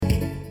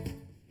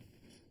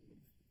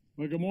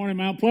Well, good morning,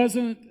 Mount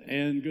Pleasant,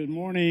 and good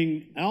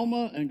morning,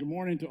 Alma, and good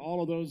morning to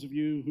all of those of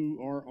you who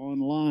are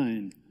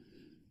online.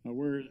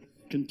 We're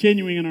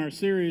continuing in our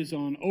series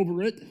on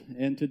Over It,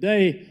 and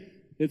today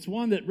it's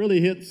one that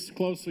really hits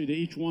closely to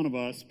each one of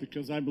us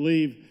because I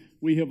believe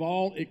we have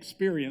all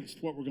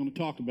experienced what we're going to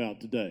talk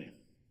about today.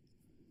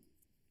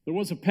 There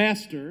was a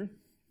pastor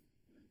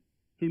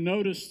who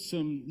noticed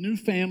some new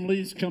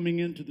families coming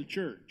into the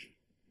church.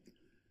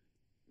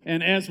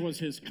 And as was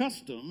his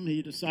custom,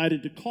 he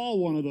decided to call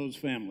one of those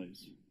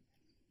families.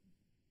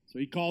 So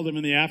he called them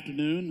in the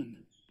afternoon and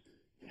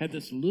had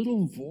this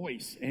little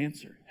voice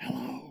answer,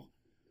 "Hello."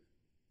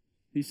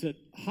 He said,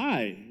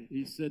 "Hi."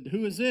 He said,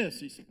 "Who is this?"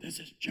 He said, "This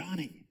is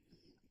Johnny."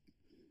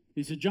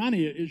 He said,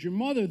 "Johnny, is your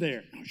mother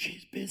there?" "No,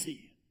 she's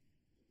busy."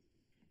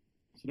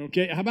 I said,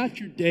 "Okay, how about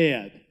your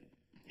dad?"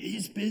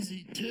 "He's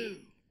busy too."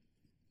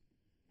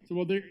 So,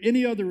 "Well, there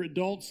any other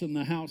adults in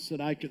the house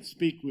that I could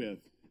speak with?"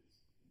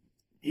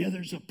 "Yeah,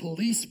 there's a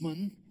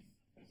policeman."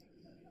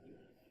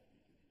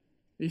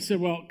 He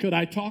said, "Well, could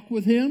I talk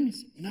with him?" He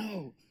said,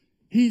 "No,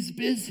 he's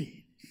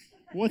busy."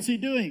 "What's he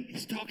doing?"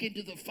 "He's talking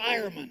to the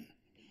fireman."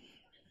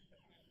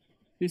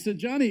 He said,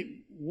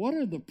 "Johnny, what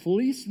are the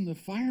police and the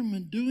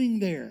firemen doing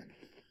there?"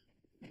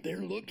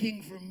 "They're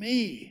looking for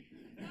me."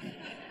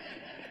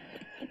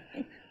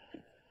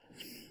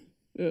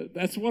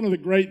 That's one of the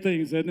great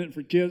things, isn't it,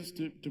 for kids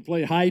to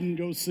play hide and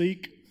go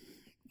seek?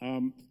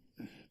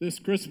 This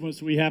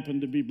Christmas, we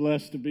happened to be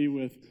blessed to be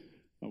with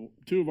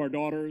two of our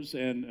daughters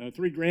and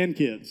three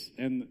grandkids.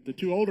 And the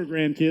two older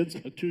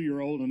grandkids, a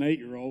 2-year-old and an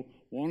 8-year-old,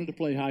 wanted to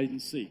play hide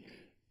and seek.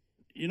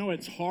 You know,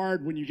 it's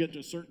hard when you get to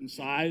a certain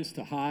size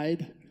to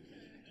hide.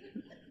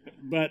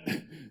 But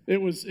it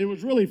was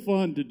really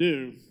fun to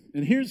do.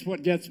 And here's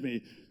what gets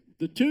me.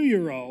 The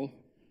 2-year-old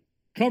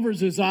covers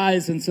his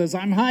eyes and says,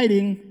 "I'm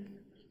hiding,"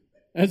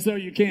 as though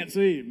you can't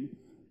see him.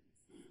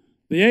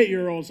 The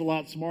 8-year-old's a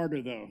lot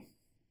smarter, though.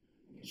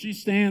 She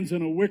stands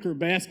in a wicker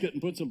basket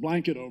and puts a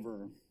blanket over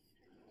her.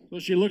 So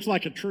she looks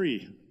like a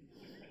tree.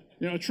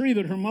 You know, a tree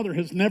that her mother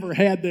has never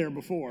had there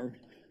before.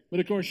 But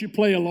of course, you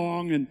play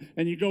along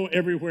and you go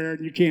everywhere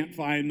and you can't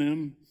find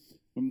them.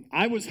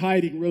 I was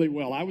hiding really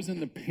well. I was in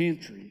the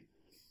pantry,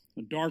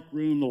 a dark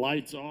room, the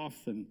lights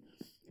off, and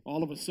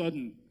all of a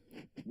sudden,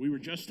 we were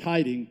just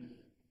hiding.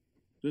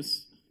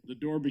 The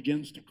door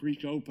begins to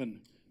creak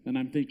open, and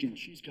I'm thinking,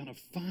 she's going to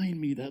find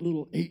me, that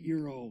little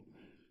 8-year-old.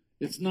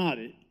 It's not.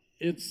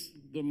 It's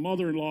the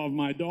mother-in-law of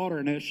my daughter,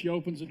 and as she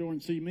opens the door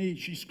and sees me,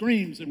 she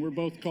screams, and we're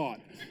both caught.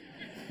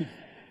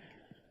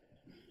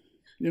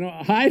 You know,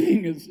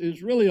 hiding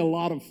is really a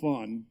lot of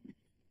fun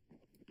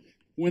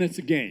when it's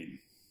a game.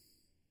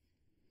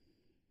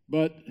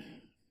 But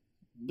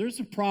there's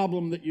a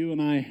problem that you and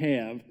I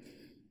have,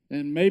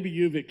 and maybe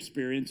you've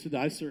experienced it,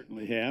 I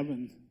certainly have,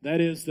 and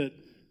that is that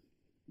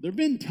there have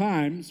been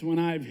times when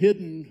I've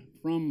hidden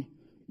from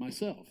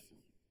myself,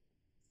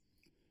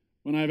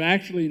 when I've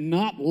actually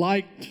not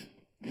liked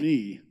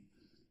me.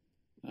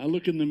 I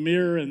look in the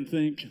mirror and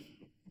think,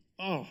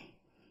 "Oh,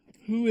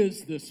 who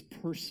is this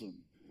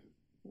person?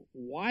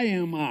 Why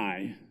am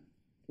I?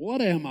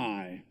 What am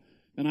I?"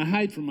 And I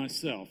hide from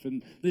myself.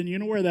 And then you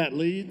know where that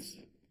leads?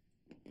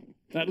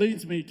 That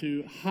leads me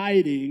to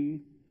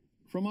hiding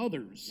from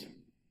others.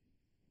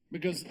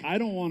 Because I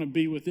don't want to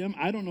be with them.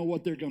 I don't know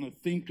what they're going to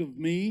think of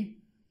me.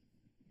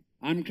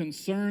 I'm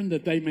concerned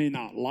that they may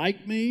not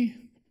like me.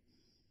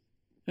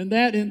 And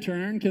that, in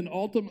turn, can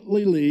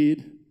ultimately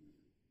lead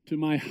to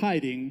my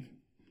hiding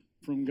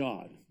from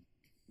God.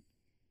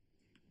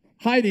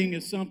 Hiding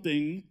is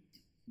something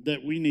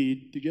that we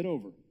need to get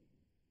over.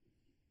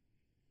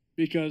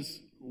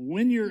 Because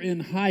when you're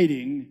in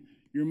hiding,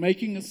 you're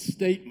making a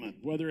statement,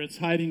 whether it's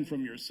hiding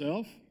from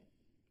yourself,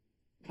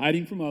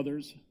 hiding from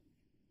others,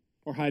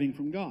 or hiding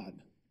from God.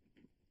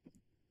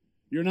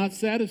 You're not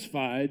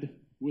satisfied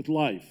with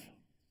life.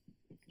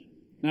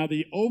 Now,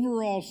 the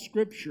overall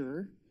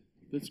scripture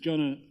that's going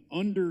to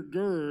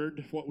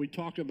undergird what we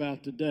talk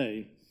about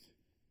today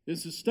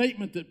is a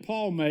statement that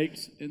Paul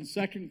makes in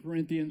 2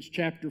 Corinthians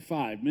chapter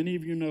 5. Many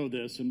of you know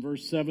this in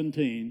verse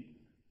 17.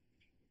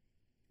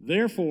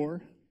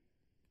 "Therefore,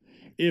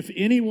 if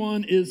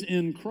anyone is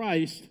in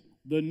Christ,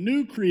 the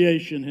new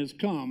creation has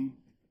come,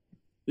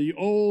 the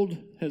old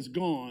has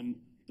gone,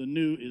 the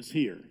new is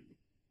here."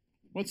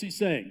 What's he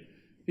saying?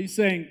 He's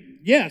saying,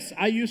 yes,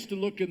 I used to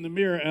look in the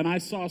mirror and I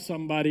saw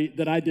somebody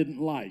that I didn't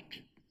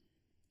like.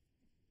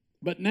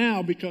 But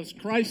now, because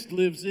Christ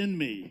lives in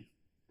me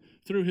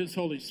through his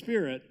Holy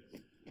Spirit,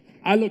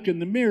 I look in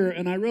the mirror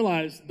and I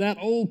realize that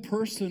old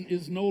person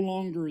is no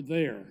longer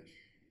there.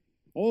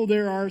 Oh,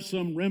 there are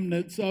some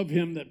remnants of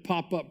him that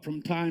pop up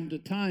from time to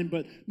time,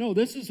 but no,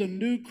 this is a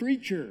new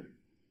creature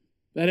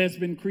that has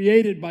been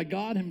created by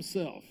God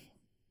himself.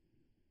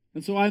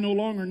 And so I no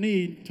longer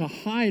need to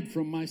hide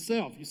from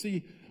myself. You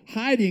see,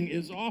 hiding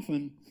is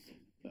often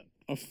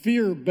a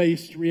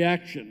fear-based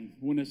reaction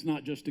when it's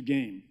not just a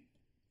game.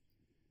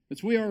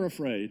 It's we are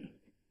afraid.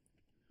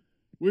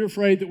 We're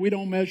afraid that we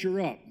don't measure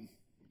up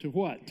to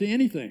what? To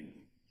anything.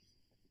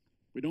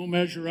 We don't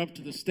measure up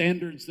to the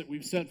standards that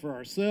we've set for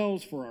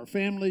ourselves, for our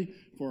family,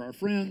 for our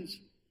friends,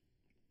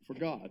 for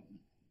God.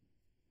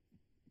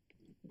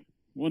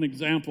 One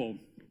example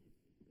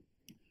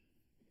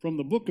from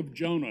the book of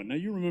Jonah. Now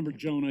you remember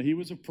Jonah, he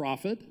was a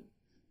prophet.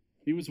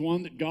 He was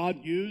one that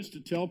God used to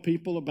tell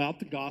people about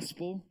the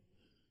gospel.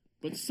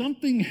 But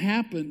something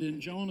happened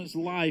in Jonah's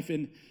life,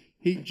 and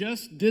he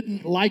just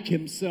didn't like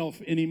himself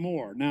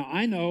anymore. Now,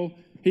 I know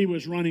he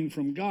was running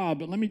from God,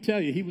 but let me tell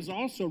you, he was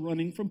also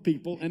running from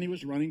people, and he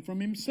was running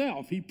from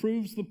himself. He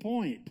proves the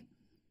point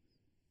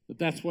that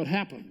that's what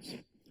happens.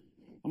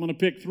 I'm going to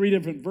pick 3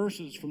 different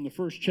verses from the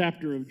first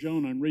chapter of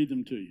Jonah and read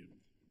them to you.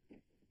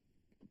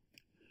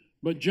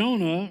 But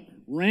Jonah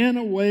ran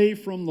away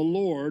from the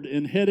Lord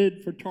and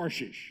headed for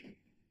Tarshish.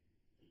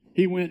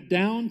 He went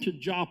down to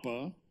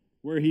Joppa,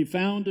 where he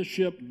found a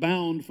ship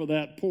bound for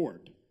that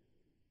port.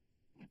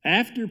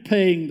 After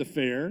paying the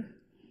fare,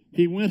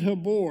 he went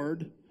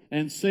aboard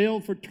and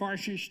sailed for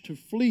Tarshish to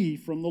flee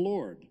from the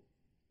Lord.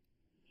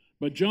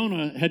 But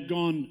Jonah had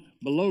gone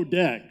below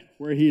deck,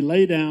 where he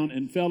lay down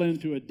and fell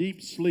into a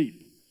deep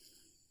sleep.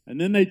 And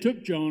then they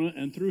took Jonah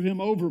and threw him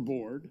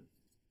overboard,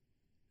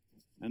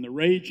 and the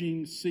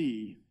raging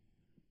sea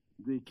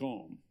grew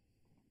calm.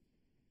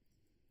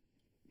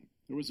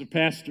 There was a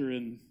pastor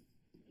in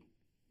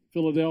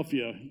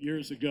Philadelphia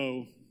years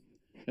ago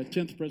at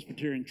 10th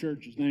Presbyterian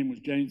Church. His name was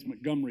James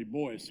Montgomery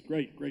Boyce.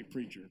 Great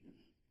preacher.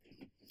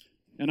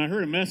 And I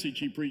heard a message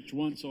he preached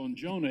once on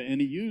Jonah, and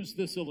he used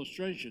this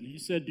illustration. He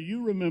said, do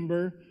you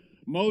remember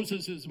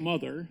Moses'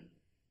 mother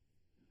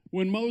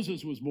when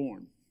Moses was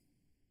born?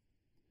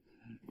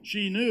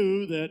 She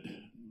knew that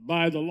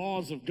by the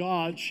laws of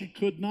God, she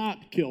could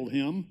not kill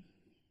him,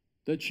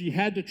 that she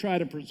had to try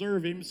to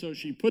preserve him, so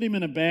she put him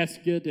in a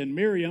basket, and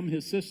Miriam,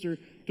 his sister,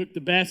 took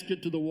the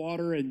basket to the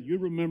water, and you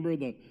remember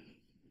the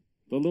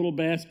little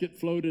basket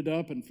floated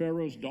up, and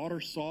Pharaoh's daughter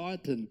saw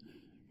it, and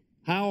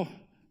how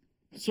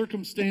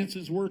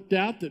circumstances worked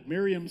out that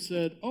Miriam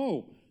said,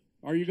 oh,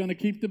 are you going to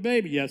keep the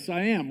baby? Yes,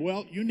 I am.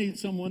 Well, you need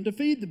someone to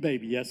feed the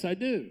baby. Yes, I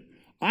do.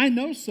 I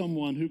know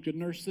someone who could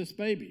nurse this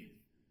baby.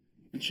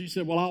 And she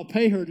said, well, I'll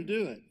pay her to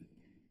do it.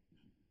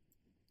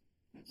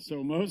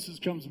 So Moses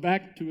comes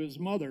back to his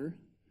mother,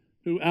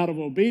 who out of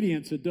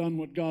obedience had done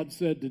what God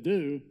said to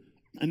do,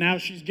 and now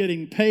she's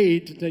getting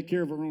paid to take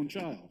care of her own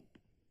child.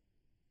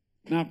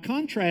 Now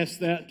contrast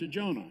that to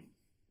Jonah.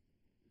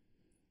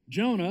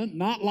 Jonah,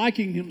 not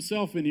liking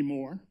himself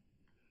anymore,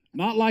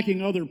 not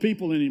liking other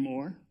people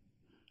anymore,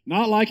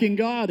 not liking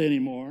God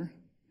anymore,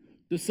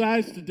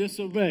 decides to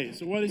disobey.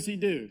 So what does he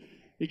do?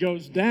 He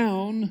goes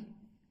down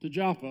to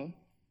Joppa.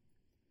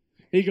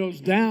 He goes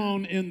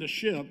down in the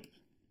ship.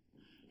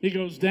 He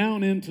goes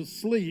down into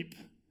sleep.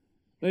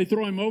 They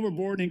throw him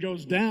overboard, and he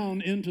goes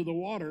down into the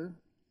water.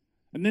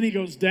 And then he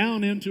goes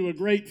down into a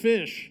great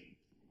fish.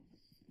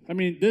 I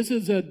mean, this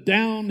is a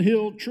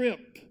downhill trip.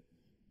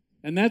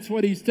 And that's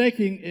what he's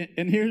taking.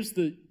 And here's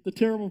the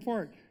terrible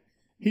part.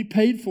 He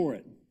paid for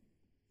it.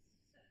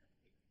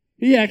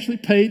 He actually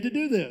paid to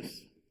do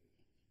this.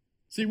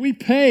 See, we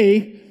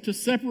pay to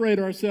separate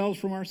ourselves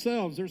from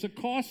ourselves. There's a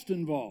cost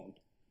involved.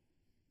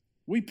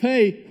 We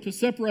pay to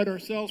separate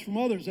ourselves from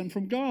others and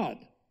from God.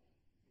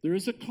 There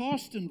is a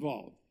cost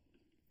involved.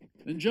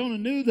 And Jonah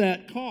knew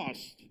that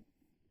cost,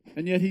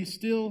 and yet he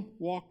still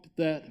walked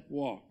that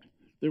walk.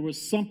 There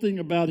was something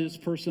about his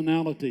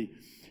personality.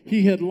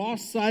 He had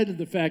lost sight of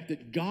the fact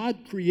that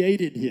God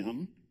created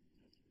him,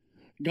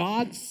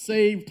 God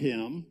saved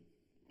him,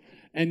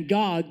 and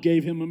God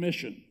gave him a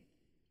mission.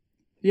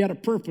 He had a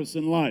purpose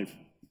in life.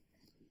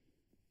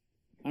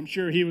 I'm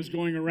sure he was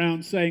going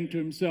around saying to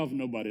himself,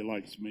 nobody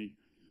likes me.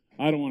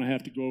 I don't want to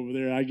have to go over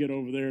there. I get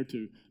over there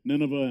to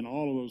Nineveh, and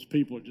all of those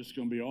people are just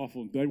going to be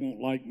awful. They won't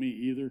like me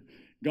either.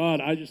 God,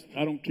 I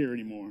don't care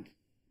anymore.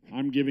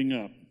 I'm giving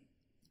up.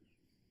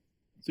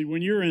 See,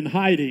 when you're in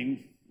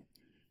hiding,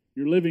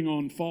 you're living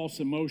on false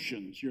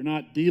emotions. You're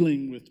not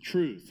dealing with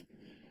truth.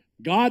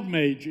 God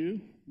made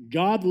you.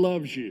 God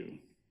loves you.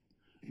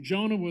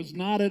 Jonah was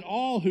not at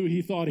all who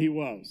he thought he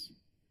was.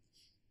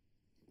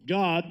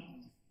 God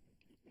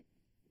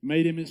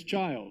made him his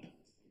child.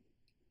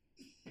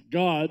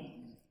 God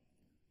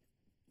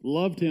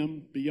loved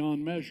him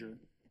beyond measure,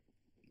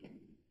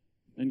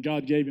 and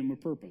God gave him a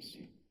purpose.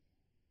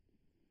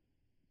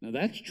 Now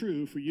that's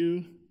true for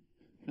you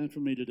and for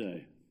me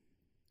today.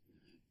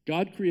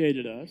 God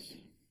created us.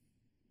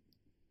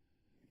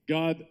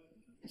 God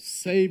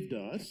saved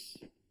us.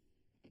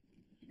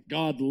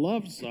 God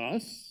loves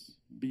us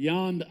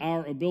beyond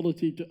our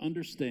ability to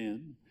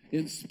understand,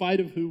 in spite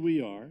of who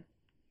we are.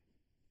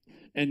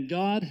 And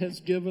God has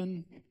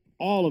given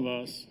all of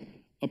us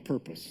a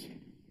purpose.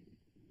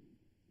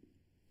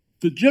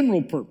 The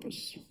general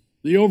purpose,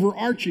 the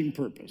overarching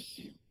purpose,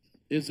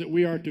 is that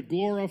we are to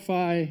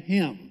glorify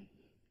Him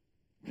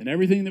in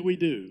everything that we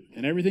do,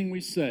 in everything we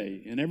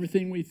say, in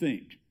everything we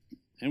think.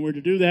 And we're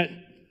to do that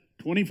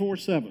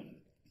 24/7.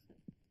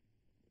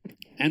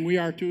 And we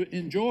are to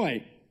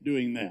enjoy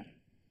doing that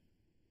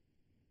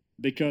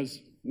because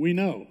we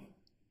know.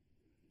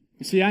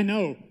 You see, I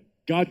know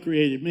God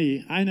created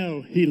me. I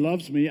know He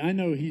loves me. I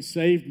know He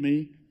saved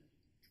me.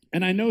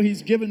 And I know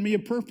He's given me a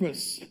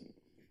purpose.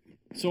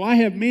 So I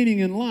have meaning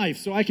in life.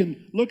 So I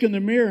can look in the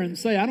mirror and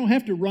say, I don't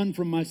have to run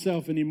from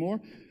myself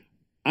anymore.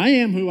 I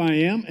am who I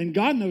am, and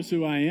God knows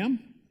who I am.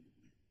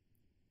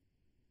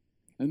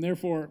 And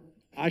therefore,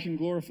 I can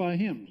glorify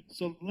Him.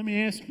 So let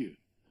me ask you,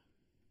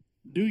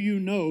 do you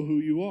know who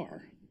you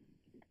are?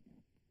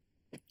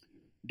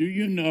 Do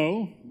you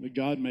know that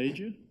God made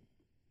you?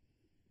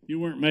 You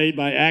weren't made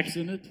by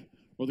accident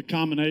or the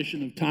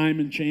combination of time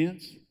and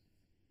chance.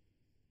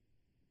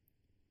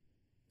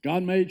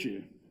 God made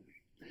you,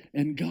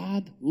 and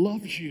God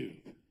loves you.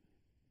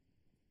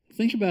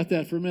 Think about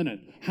that for a minute.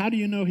 How do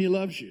you know He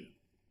loves you?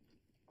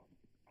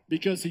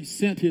 Because He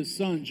sent His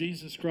Son,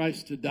 Jesus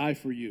Christ, to die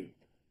for you.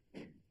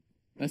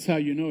 That's how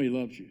you know He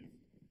loves you.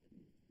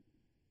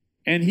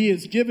 And He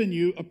has given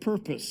you a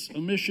purpose, a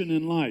mission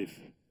in life.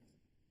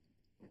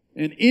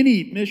 And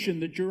any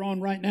mission that you're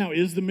on right now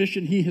is the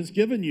mission He has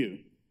given you.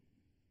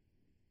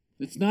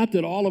 It's not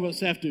that all of us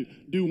have to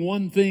do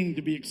one thing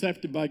to be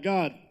accepted by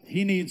God.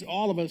 He needs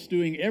all of us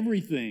doing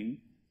everything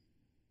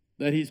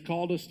that He's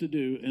called us to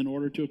do in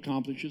order to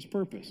accomplish His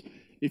purpose.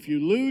 If you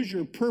lose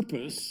your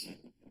purpose,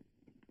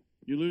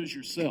 you lose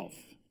yourself.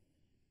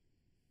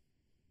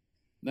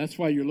 That's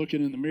why you're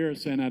looking in the mirror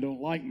saying, I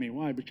don't like me.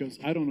 Why? Because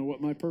I don't know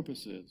what my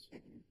purpose is.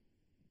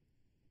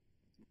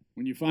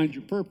 When you find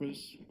your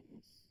purpose,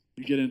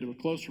 you get into a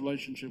close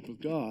relationship with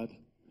God,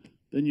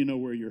 then you know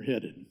where you're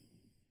headed.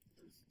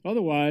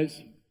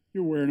 Otherwise,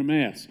 you're wearing a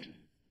mask.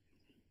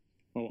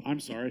 Oh, I'm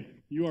sorry.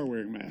 You are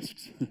wearing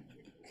masks.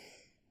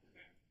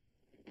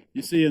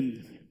 You see,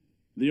 in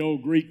the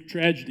old Greek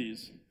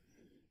tragedies,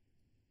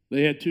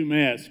 they had two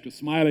masks, a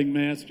smiling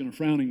mask and a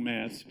frowning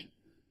mask.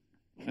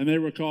 And they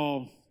were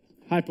called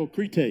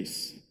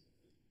hypocrites,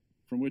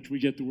 from which we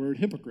get the word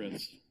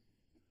hypocrites.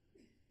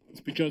 It's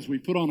because we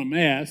put on a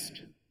mask,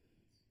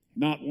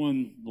 not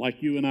one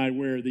like you and I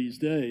wear these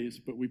days,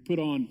 but we put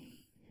on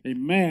a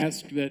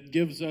mask that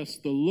gives us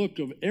the look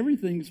of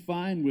everything's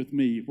fine with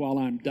me while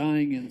I'm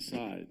dying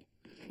inside.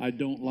 I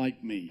don't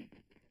like me.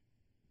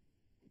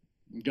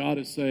 And God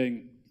is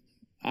saying,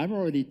 I've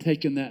already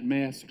taken that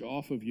mask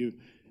off of you,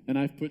 and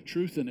I've put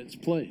truth in its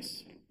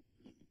place.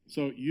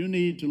 So you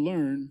need to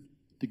learn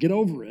to get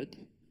over it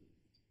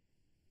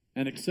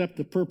and accept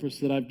the purpose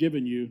that I've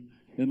given you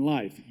in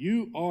life.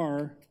 You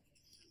are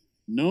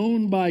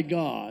known by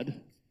God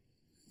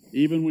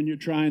even when you're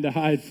trying to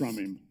hide from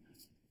Him.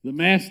 The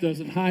mask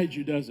doesn't hide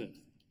you, does it?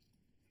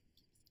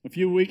 A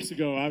few weeks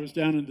ago, I was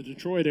down in the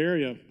Detroit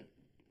area,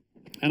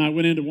 and I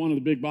went into one of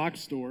the big box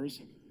stores.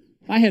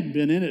 I hadn't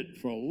been in it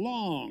for a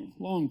long,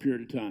 long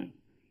period of time.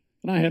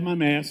 And I had my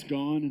mask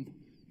on and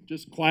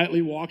just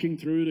quietly walking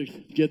through to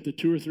get the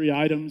 2 or 3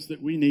 items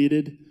that we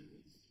needed.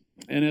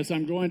 And as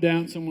I'm going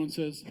down, someone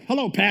says,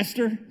 "Hello,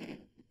 Pastor."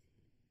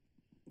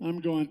 I'm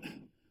going,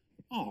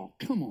 oh,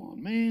 come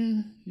on,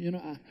 man. You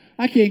know,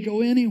 I can't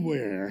go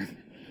anywhere.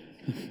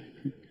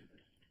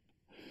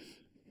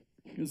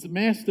 Because the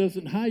mask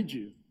doesn't hide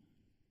you.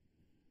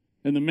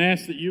 And the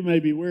mask that you may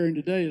be wearing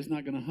today is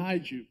not going to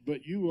hide you,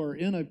 but you are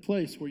in a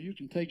place where you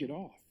can take it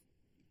off.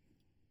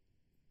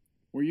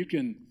 Where you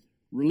can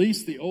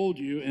release the old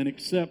you and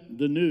accept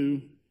the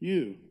new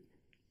you.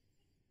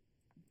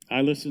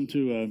 I listened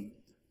to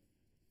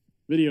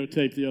a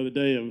videotape the other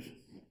day of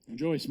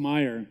Joyce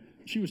Meyer.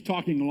 She was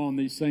talking along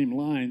these same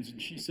lines,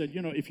 and she said,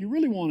 you know, if you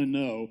really want to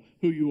know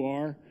who you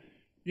are,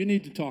 you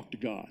need to talk to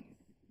God.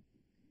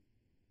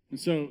 And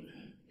so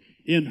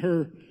in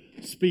her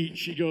speech,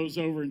 she goes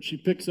over and she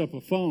picks up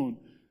a phone.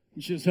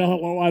 And she says,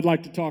 "Hello, I'd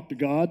like to talk to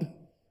God."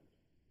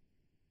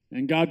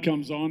 And God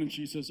comes on and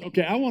she says,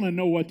 "Okay, I want to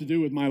know what to do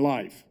with my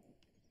life."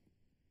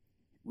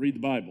 Read the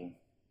Bible.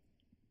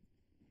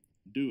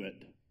 Do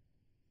it.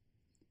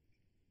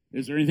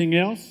 Is there anything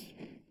else?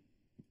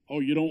 Oh,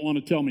 you don't want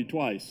to tell me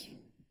twice.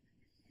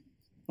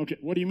 Okay,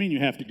 what do you mean you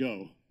have to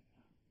go?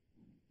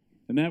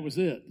 And that was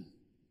it.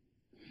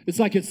 It's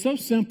like it's so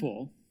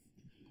simple.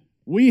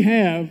 We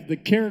have the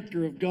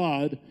character of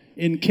God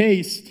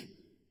encased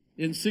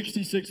in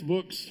 66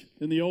 books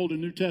in the Old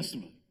and New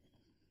Testament.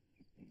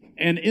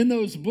 And in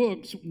those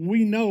books,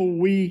 we know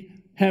we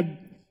have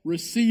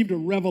received a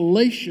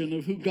revelation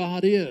of who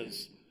God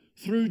is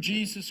through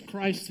Jesus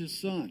Christ, His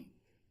Son.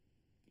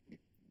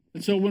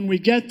 And so when we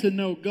get to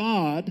know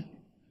God,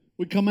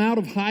 we come out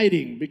of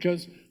hiding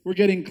because we're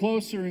getting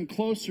closer and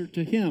closer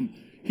to Him.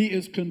 He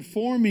is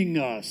conforming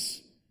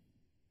us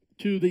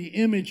to the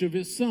image of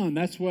His Son.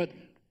 That's what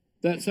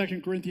that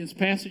 2 Corinthians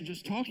passage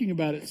is talking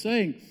about. It's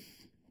saying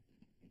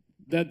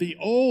that the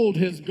old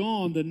has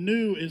gone, the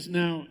new is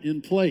now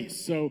in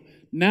place. So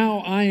now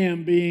I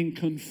am being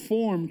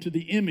conformed to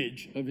the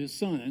image of His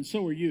Son, and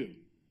so are you.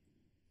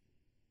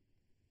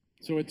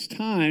 So it's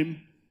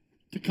time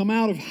to come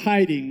out of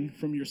hiding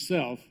from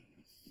yourself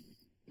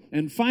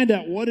and find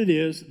out what it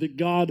is that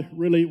God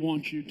really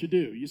wants you to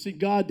do. You see,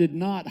 God did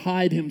not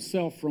hide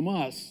Himself from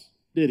us,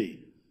 did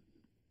He?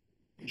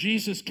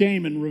 Jesus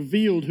came and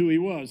revealed who He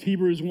was.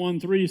 Hebrews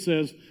 1:3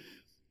 says,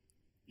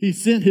 He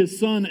sent his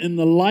Son in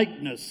the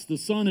likeness. The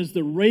Son is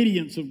the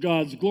radiance of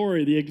God's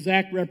glory, the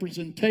exact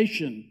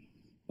representation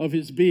of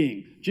his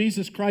being.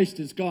 Jesus Christ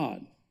is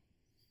God.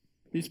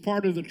 He's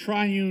part of the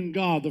triune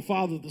God, the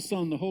Father, the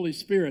Son, the Holy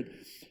Spirit.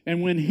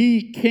 And when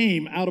he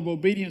came out of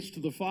obedience to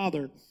the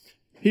Father,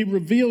 he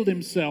revealed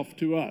himself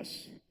to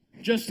us,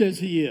 just as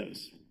he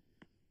is.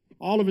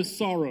 All of his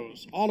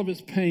sorrows, all of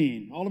his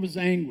pain, all of his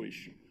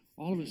anguish,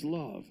 all of his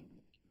love,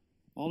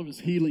 all of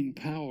his healing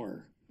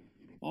power,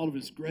 all of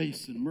his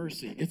grace and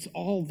mercy. It's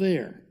all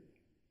there.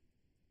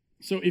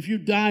 So if you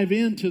dive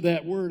into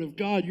that Word of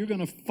God, you're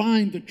going to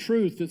find the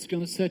truth that's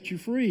going to set you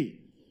free.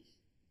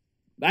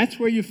 That's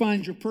where you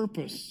find your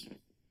purpose.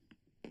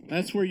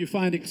 That's where you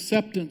find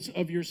acceptance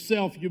of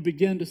yourself. You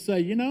begin to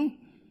say, you know,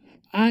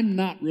 I'm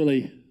not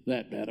really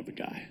that bad of a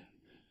guy.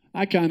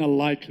 I kind of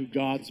like who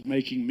God's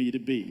making me to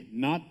be.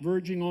 Not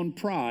verging on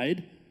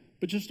pride,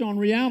 but just on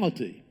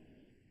reality.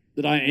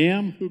 That I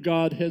am who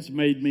God has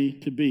made me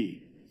to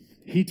be.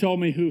 He told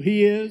me who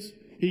he is.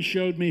 He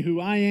showed me who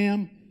I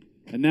am.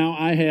 And now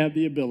I have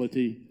the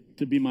ability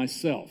to be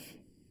myself.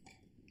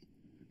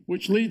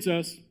 Which leads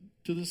us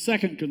to the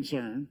second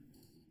concern,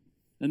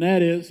 and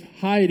that is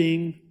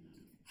hiding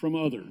from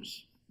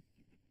others.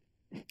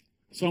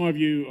 Some of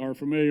you are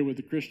familiar with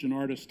the Christian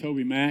artist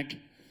Toby Mac.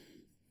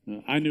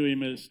 I knew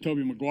him as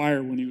Toby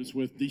Maguire when he was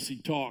with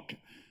DC Talk,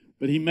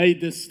 but he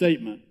made this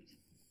statement.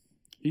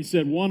 He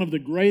said, one of the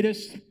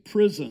greatest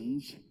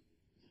prisons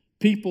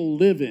people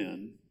live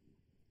in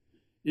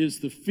is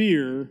the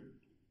fear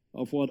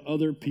of what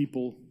other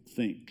people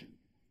think.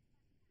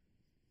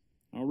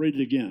 I'll read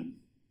it again.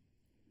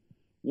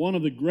 One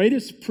of the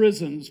greatest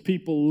prisons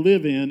people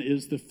live in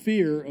is the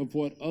fear of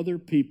what other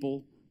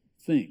people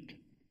think.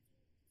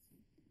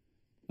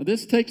 Now,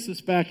 this takes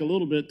us back a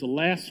little bit to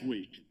last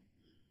week,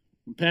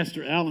 when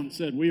Pastor Allen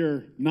said we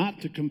are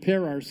not to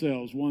compare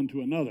ourselves one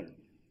to another.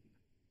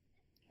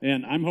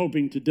 And I'm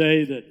hoping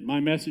today that my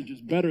message is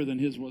better than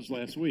his was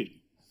last week.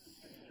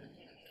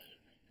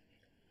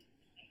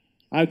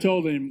 I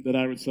told him that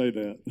I would say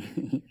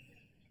that.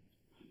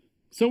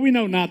 So we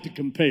know not to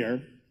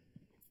compare.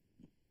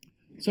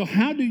 So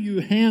how do you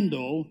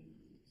handle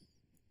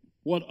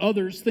what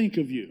others think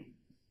of you?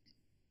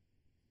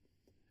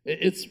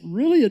 It's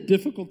really a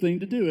difficult thing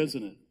to do,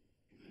 isn't it?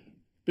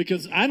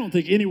 Because I don't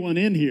think anyone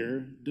in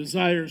here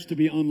desires to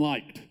be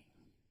unliked.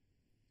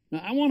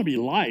 Now, I want to be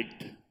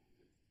liked,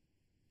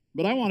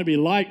 but I want to be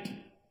liked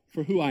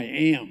for who I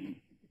am,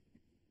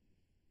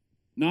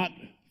 not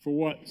for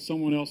what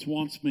someone else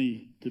wants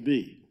me to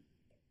be.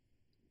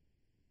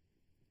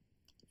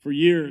 For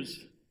years,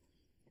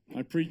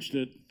 I preached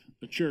at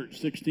a church,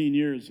 16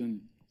 years,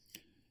 and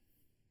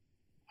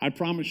I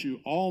promise you,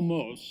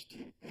 almost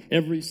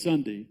every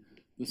Sunday,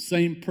 the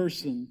same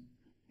person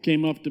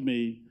came up to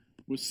me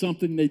with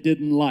something they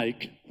didn't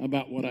like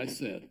about what I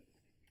said.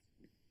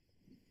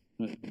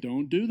 But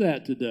don't do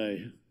that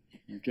today,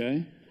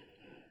 okay?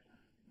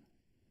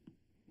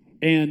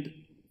 And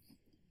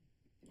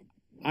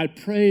I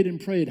prayed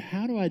and prayed,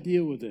 how do I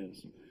deal with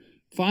this?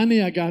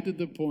 Finally, I got to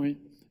the point,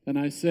 and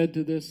I said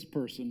to this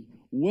person,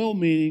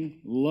 well-meaning,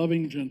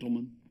 loving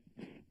gentleman,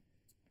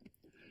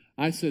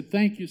 I said,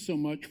 thank you so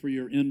much for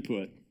your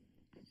input,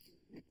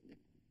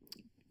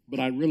 but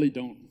I really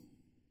don't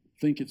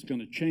think it's going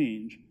to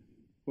change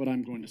what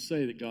I'm going to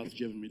say that God's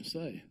given me to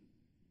say.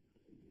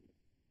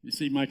 You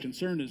see, my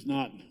concern is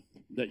not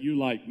that you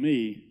like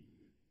me,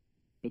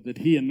 but that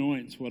he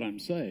anoints what I'm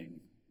saying.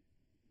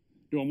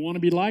 Do I want to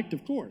be liked?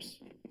 Of course.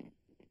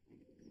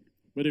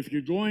 But if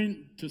you're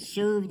going to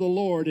serve the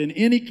Lord in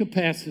any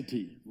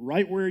capacity,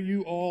 right where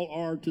you all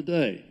are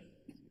today,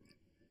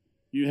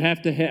 you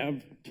have to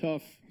have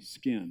tough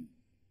skin.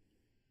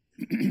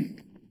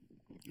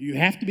 You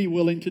have to be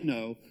willing to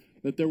know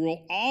that there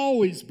will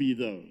always be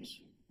those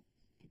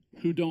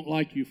who don't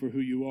like you for who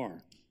you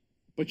are.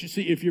 But you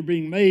see, if you're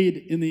being made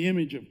in the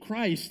image of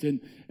Christ and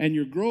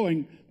you're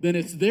growing, then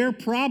it's their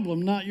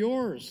problem, not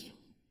yours.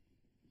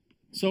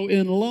 So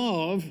in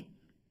love,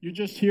 you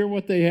just hear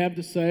what they have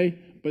to say,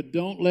 but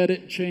don't let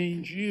it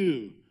change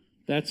you.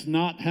 That's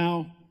not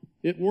how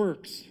it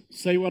works.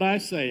 Say what I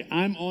say.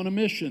 I'm on a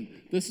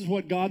mission. This is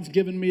what God's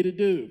given me to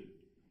do.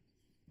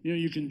 You know,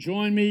 you can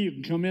join me, you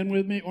can come in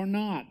with me or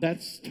not.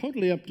 That's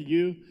totally up to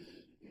you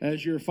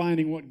as you're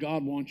finding what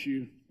God wants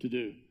you to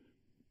do.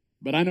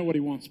 But I know what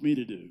he wants me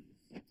to do.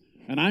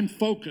 And I'm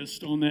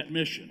focused on that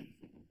mission.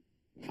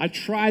 I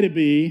try to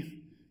be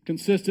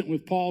consistent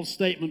with Paul's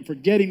statement,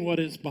 forgetting what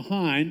is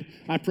behind,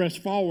 I press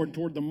forward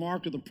toward the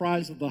mark of the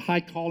prize of the high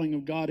calling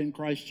of God in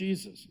Christ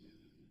Jesus.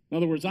 In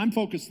other words, I'm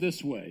focused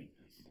this way.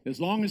 As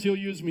long as he'll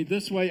use me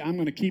this way, I'm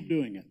going to keep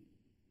doing it.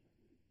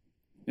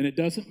 And it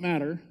doesn't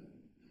matter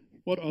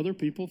what other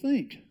people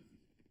think.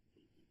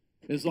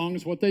 As long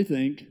as what they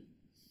think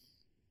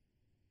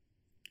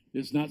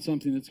is not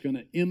something that's going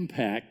to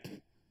impact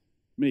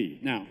me.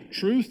 Now,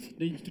 truth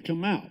needs to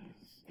come out.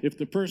 If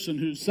the person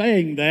who's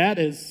saying that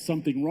is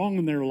something wrong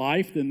in their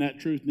life, then that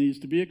truth needs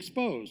to be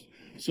exposed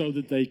so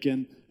that they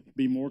can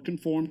be more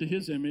conformed to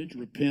his image,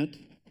 repent,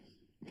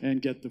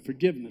 and get the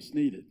forgiveness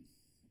needed.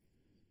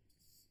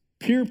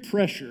 Peer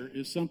pressure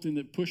is something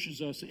that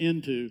pushes us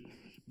into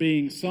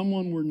being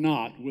someone we're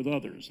not with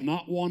others,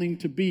 not wanting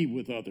to be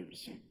with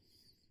others.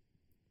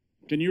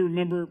 Can you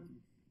remember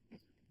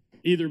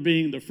either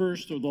being the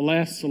first or the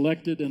last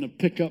selected in a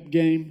pickup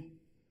game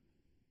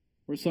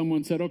where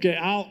someone said, okay,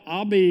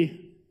 I'll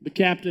be the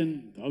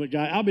captain, the other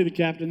guy, I'll be the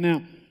captain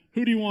now.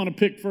 Who do you want to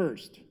pick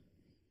first?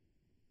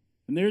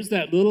 And there's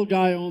that little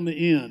guy on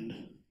the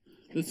end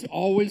that's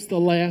always the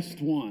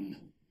last one.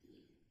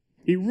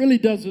 He really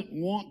doesn't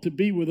want to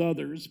be with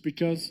others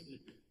because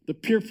the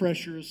peer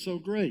pressure is so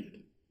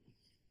great.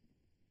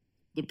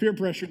 The peer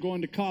pressure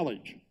going to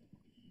college.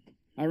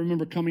 I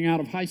remember coming out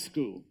of high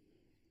school.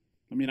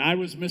 I mean, I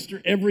was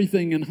Mr.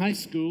 Everything in high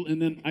school,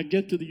 and then I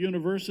get to the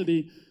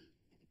university,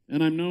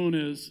 and I'm known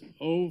as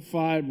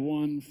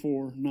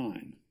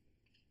 05149.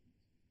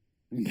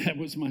 And that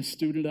was my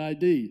student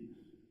ID.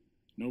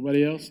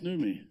 Nobody else knew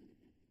me.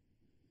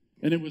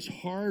 And it was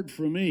hard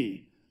for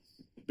me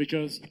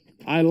because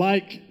I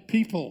like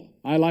people.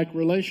 I like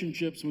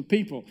relationships with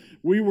people.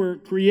 We were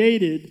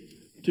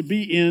created to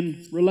be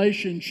in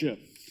relationship,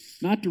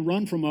 not to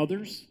run from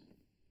others.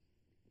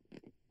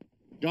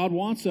 God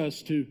wants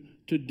us to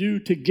do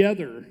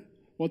together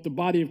what the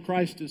body of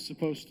Christ is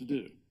supposed to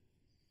do.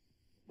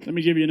 Let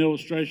me give you an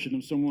illustration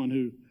of someone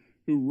who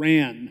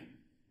ran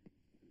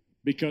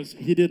because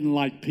he didn't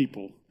like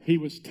people. He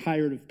was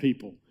tired of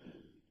people.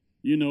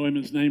 You know him,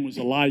 his name was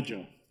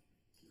Elijah.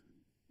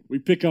 We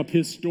pick up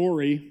his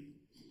story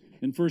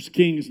in 1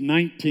 Kings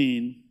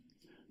 19,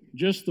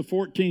 just the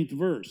 14th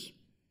verse.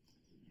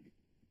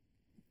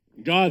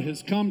 God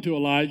has come to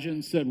Elijah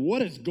and said,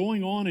 what is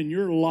going on in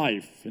your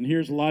life? And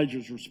here's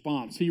Elijah's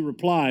response. He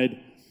replied,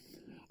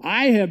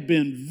 I have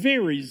been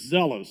very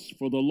zealous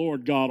for the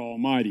Lord God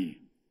Almighty.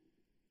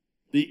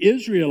 The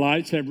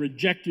Israelites have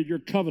rejected your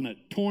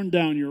covenant, torn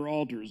down your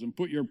altars, and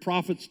put your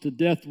prophets to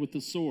death with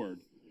the sword.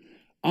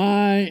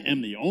 I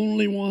am the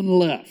only one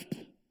left.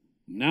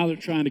 Now they're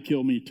trying to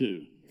kill me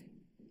too.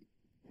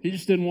 He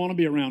just didn't want to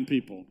be around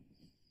people.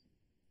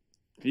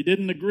 He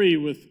didn't agree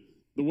with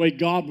the way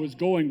God was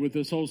going with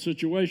this whole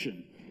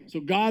situation. So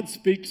God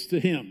speaks to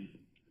him.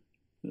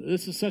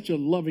 This is such a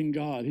loving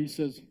God. He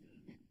says,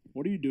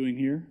 what are you doing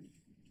here?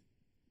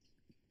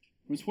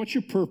 What's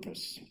your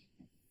purpose?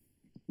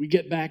 We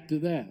get back to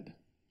that.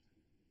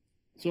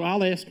 So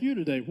I'll ask you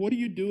today, what are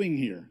you doing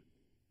here?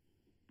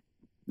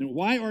 Now,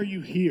 why are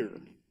you here?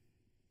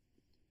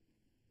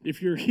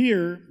 If you're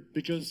here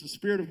because the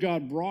Spirit of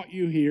God brought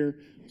you here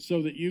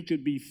so that you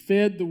could be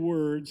fed the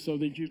Word, so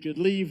that you could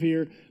leave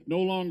here no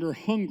longer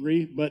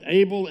hungry, but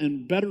able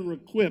and better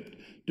equipped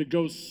to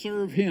go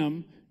serve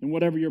Him in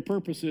whatever your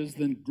purpose is,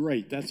 then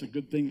great. That's a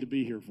good thing to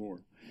be here for.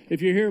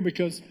 If you're here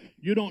because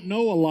you don't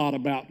know a lot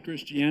about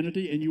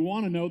Christianity and you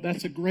want to know,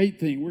 that's a great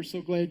thing. We're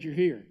so glad you're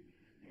here.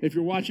 If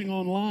you're watching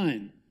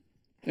online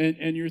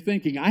and you're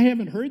thinking, I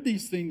haven't heard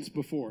these things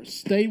before,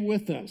 stay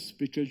with us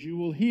because you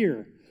will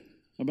hear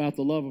about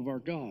the love of our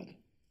God.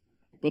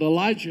 But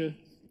Elijah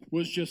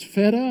was just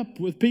fed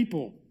up with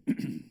people.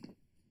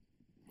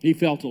 He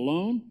felt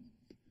alone.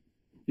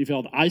 He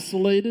felt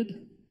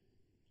isolated.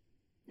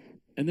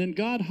 And then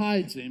God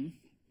hides him.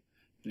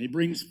 And he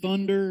brings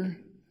thunder.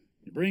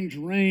 He brings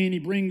rain. He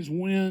brings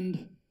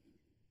wind.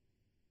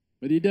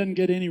 But he doesn't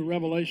get any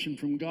revelation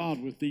from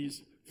God with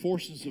these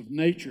forces of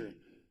nature.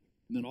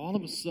 And then all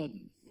of a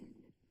sudden,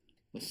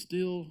 a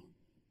still,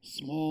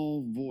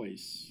 small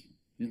voice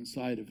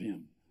inside of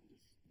him.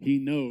 He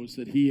knows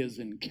that he has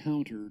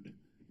encountered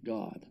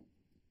God.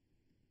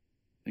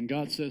 And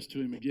God says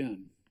to him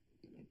again,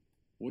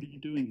 what are you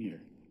doing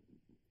here?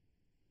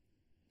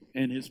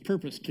 And his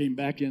purpose came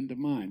back into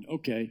mind.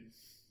 Okay,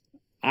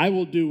 I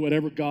will do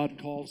whatever God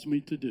calls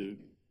me to do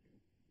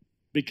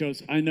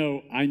because I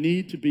know I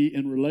need to be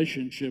in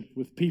relationship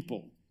with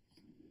people.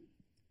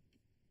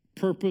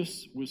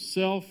 Purpose was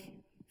self,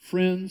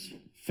 friends,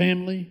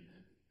 family.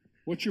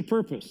 What's your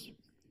purpose?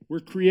 We're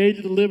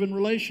created to live in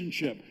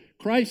relationship.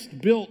 Christ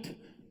built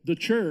the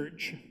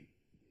church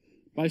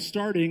by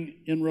starting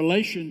in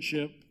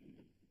relationship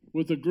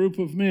with a group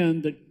of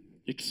men that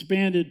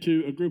expanded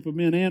to a group of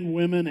men and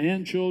women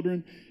and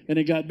children, and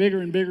it got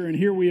bigger and bigger, and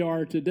here we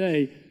are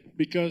today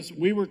because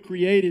we were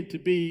created to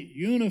be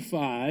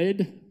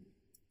unified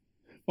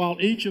while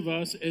each of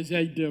us is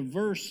a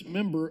diverse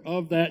member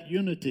of that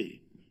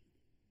unity.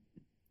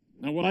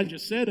 Now, what I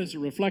just said is a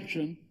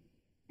reflection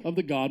of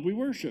the God we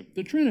worship,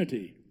 the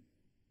Trinity.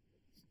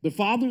 The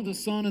Father, the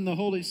Son, and the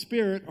Holy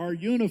Spirit are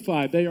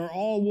unified. They are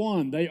all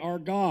one. They are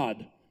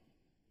God.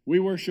 We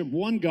worship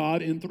one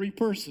God in three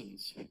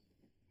persons.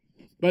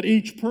 But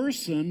each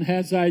person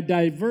has a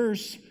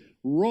diverse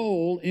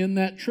role in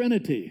that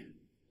Trinity.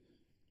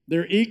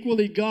 They're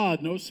equally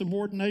God, no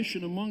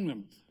subordination among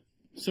them.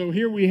 So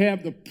here we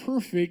have the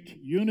perfect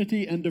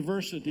unity and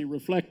diversity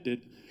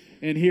reflected.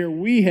 And here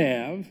we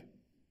have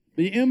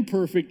the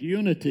imperfect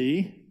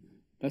unity.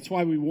 That's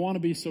why we want to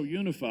be so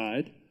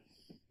unified.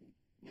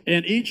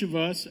 And each of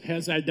us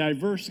has a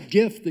diverse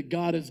gift that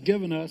God has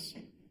given us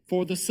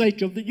for the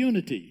sake of the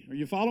unity. Are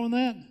you following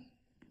that?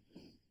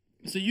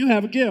 So you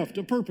have a gift,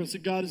 a purpose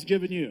that God has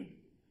given you.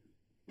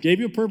 Gave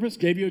you a purpose,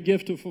 gave you a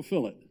gift to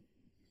fulfill it.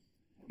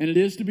 And it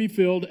is to be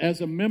filled as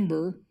a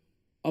member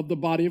of the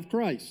body of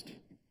Christ.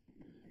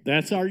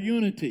 That's our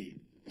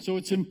unity. So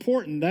it's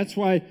important. That's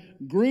why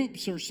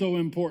groups are so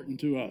important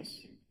to us.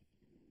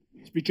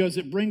 It's because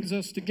it brings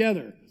us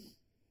together.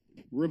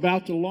 We're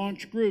about to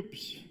launch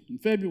groups in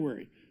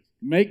February.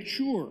 Make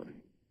sure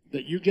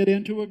that you get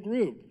into a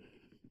group.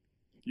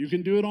 You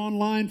can do it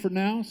online for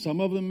now. Some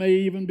of them may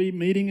even be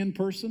meeting in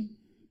person.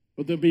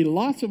 But there'll be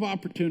lots of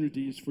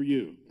opportunities for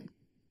you.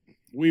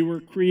 We were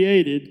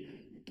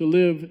created to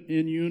live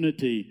in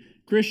unity.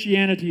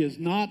 Christianity is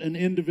not an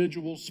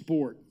individual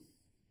sport.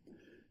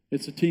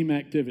 It's a team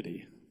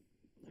activity.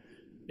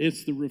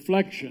 It's the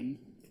reflection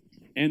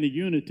and the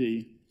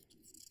unity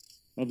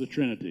of the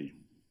Trinity.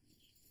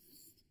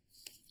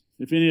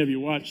 If any of you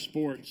watch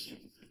sports,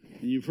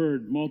 and you've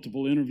heard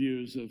multiple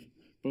interviews of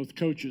both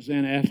coaches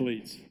and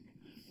athletes,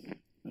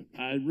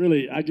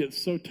 I get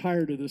so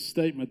tired of this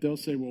statement. They'll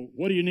say, well,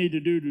 what do you need to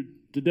do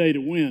today to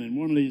win? And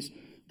one of these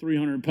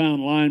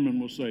 300-pound linemen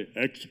will say,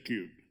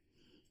 execute.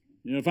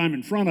 You know, if I'm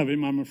in front of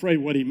him, I'm afraid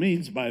what he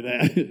means by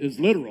that is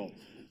literal.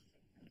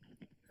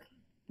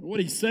 What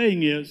he's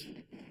saying is,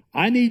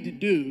 I need to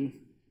do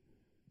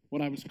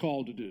what I was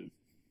called to do.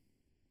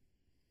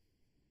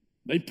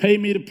 They pay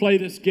me to play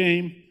this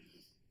game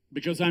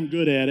because I'm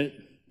good at it,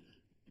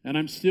 and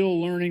I'm still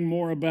learning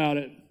more about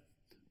it.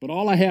 But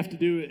all I have to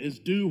do is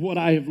do what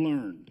I have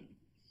learned.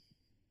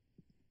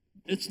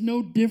 It's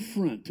no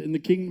different in the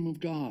kingdom of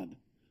God.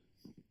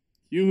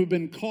 You have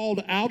been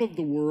called out of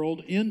the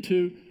world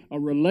into a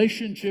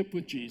relationship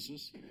with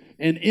Jesus,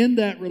 and in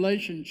that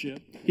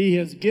relationship, He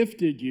has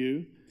gifted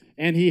you,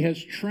 and He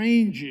has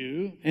trained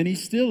you, and He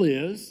still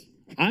is.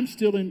 I'm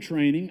still in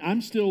training.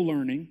 I'm still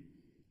learning.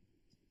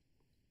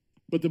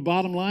 But the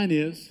bottom line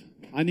is,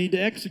 I need to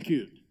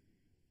execute.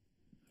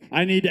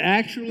 I need to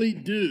actually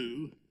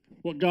do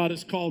what God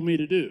has called me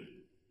to do.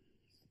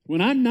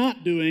 When I'm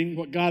not doing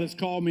what God has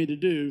called me to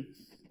do,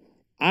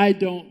 I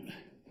don't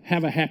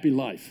have a happy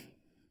life.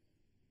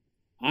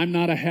 I'm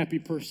not a happy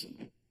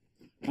person.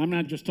 I'm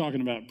not just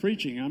talking about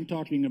preaching. I'm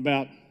talking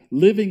about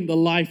living the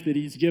life that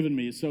He's given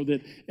me so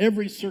that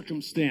every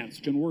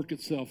circumstance can work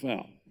itself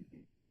out.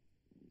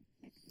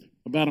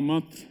 About a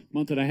month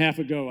and a half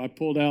ago, I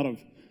pulled out of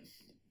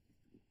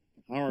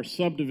our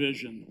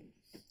subdivision,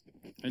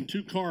 and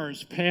two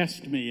cars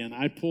passed me, and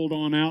I pulled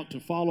on out to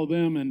follow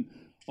them, and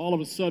all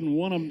of a sudden,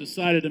 one of them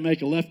decided to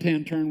make a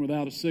left-hand turn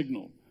without a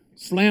signal,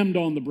 slammed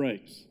on the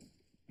brakes.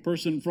 The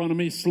person in front of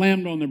me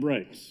slammed on the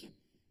brakes.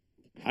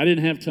 I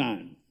didn't have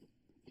time.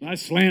 I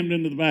slammed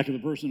into the back of the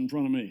person in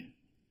front of me.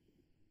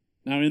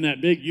 Now, in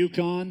that big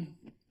Yukon,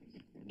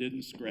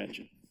 didn't scratch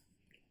it.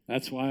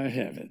 That's why I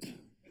have it.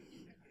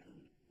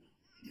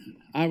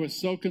 I was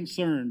so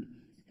concerned.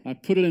 I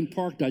put it in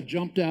parked. I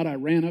jumped out. I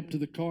ran up to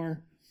the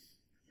car.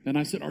 And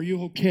I said, are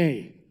you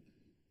okay?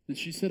 And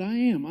she said, I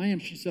am.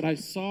 She said, I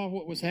saw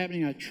what was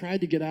happening. I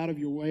tried to get out of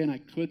your way, and I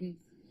couldn't.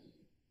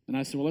 And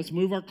I said, well, let's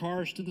move our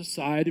cars to the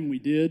side, and we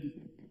did.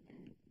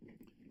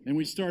 And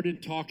we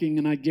started talking,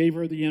 and I gave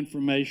her the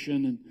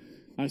information. And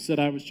I said,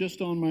 I was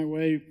just on my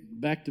way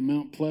back to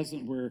Mount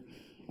Pleasant, where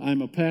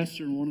I'm a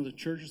pastor in one of the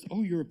churches.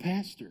 Oh, you're a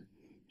pastor?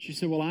 She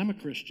said, well, I'm a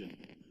Christian,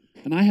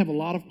 and I have a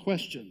lot of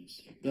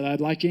questions that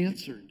I'd like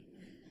answered.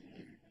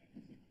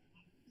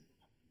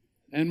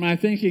 And my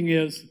thinking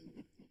is,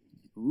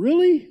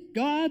 really,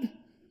 God?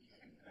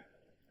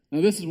 Now,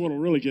 this is what will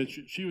really get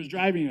you. She was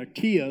driving a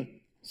Kia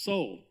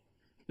Soul.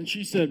 And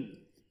she said,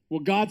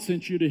 well, God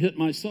sent you to hit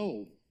my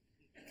soul.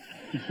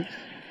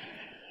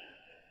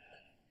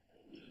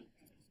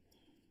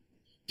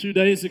 2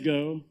 days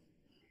ago,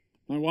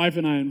 my wife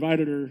and I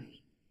invited her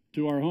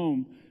to our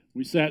home.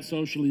 We sat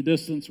socially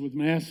distanced with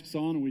masks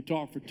on, and we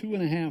talked for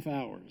 2.5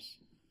 hours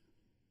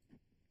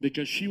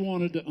because she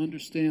wanted to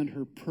understand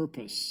her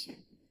purpose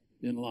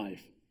in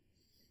life.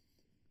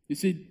 You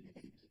see,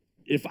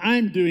 if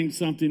I'm doing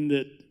something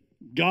that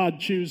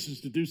God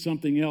chooses to do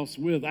something else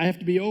with, I have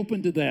to be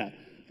open to that.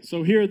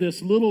 So here,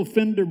 this little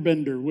fender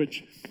bender,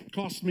 which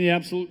cost me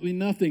absolutely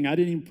nothing. I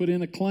didn't even put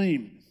in a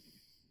claim.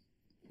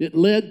 It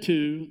led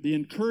to the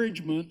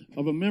encouragement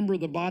of a member of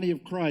the body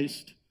of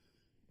Christ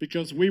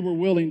because we were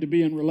willing to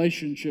be in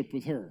relationship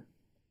with her.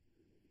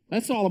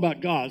 That's all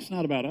about God. It's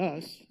not about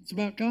us. It's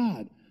about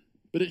God.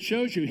 But it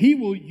shows you He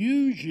will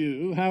use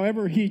you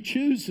however He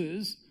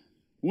chooses,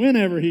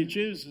 whenever He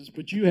chooses,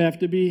 but you have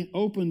to be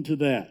open to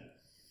that.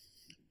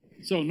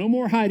 So no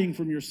more hiding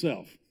from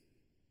yourself.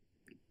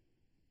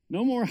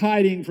 No more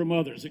hiding from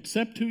others.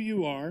 Accept who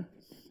you are,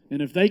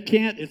 and if they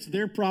can't, it's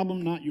their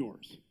problem, not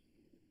yours.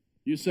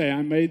 You say,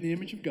 I'm made in the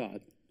image of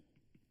God.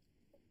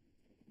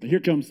 But here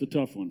comes the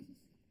tough one.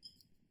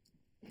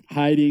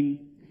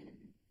 Hiding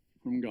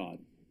from God.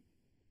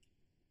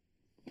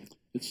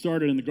 It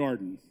started in the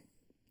Garden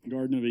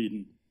of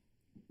Eden.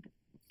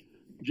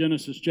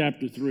 Genesis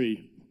chapter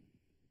 3,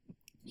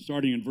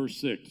 starting in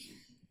verse 6.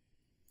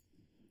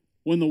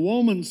 When the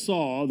woman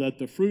saw that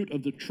the fruit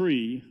of the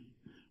tree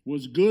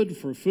was good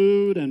for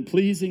food and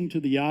pleasing to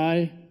the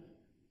eye,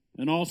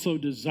 and also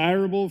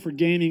desirable for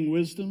gaining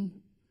wisdom,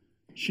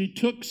 She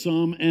took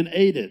some and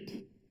ate it.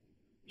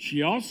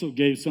 She also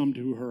gave some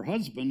to her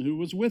husband who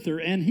was with her,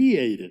 and he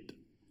ate it.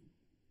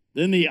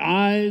 Then the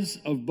eyes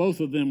of both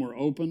of them were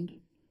opened,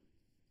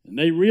 and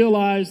they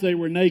realized they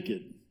were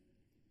naked.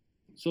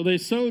 So they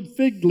sewed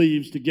fig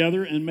leaves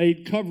together and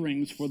made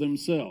coverings for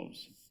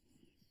themselves.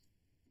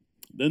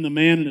 Then the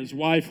man and his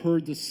wife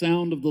heard the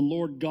sound of the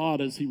Lord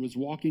God as he was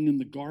walking in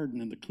the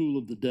garden in the cool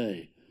of the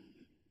day.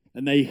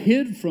 And they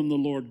hid from the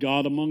Lord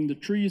God among the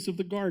trees of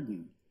the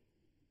garden.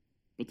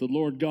 But the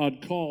Lord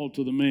God called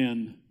to the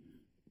man,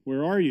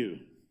 "Where are you?"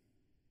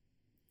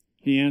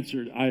 He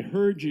answered, "I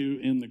heard you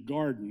in the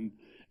garden,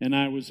 and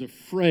I was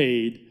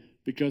afraid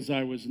because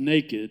I was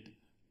naked,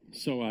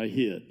 so I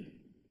hid."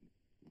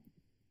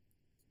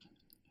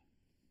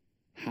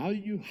 How do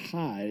you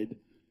hide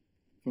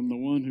from the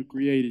one who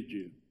created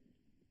you?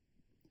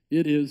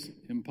 It is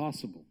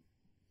impossible.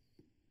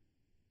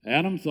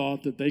 Adam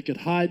thought that they could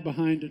hide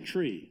behind a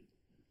tree.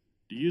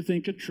 Do you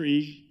think a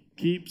tree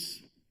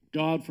keeps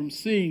God from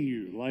seeing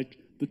you like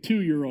the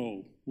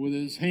 2-year-old with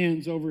his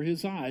hands over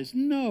his eyes?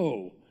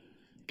 No.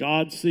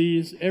 God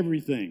sees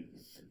everything.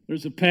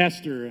 There's a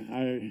pastor,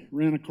 I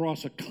ran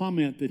across a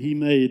comment that he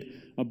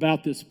made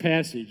about this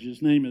passage.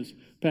 His name is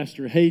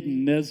Pastor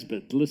Hayden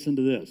Nesbitt. Listen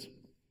to this.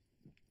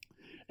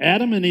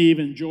 Adam and Eve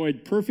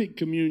enjoyed perfect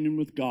communion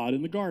with God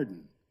in the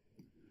garden.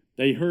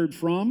 They heard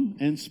from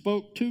and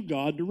spoke to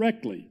God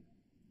directly.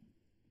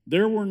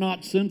 There were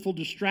not sinful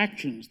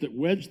distractions that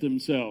wedged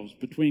themselves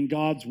between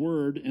God's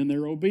word and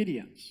their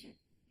obedience.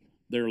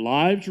 Their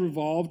lives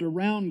revolved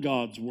around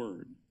God's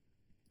word.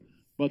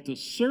 But the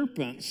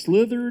serpent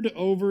slithered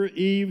over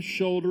Eve's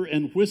shoulder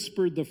and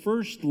whispered the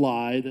first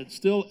lie that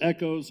still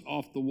echoes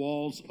off the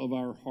walls of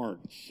our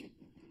hearts.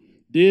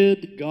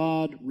 Did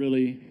God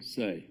really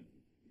say?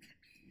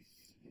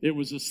 It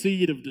was a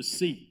seed of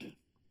deceit,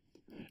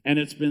 and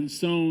it's been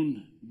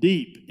sown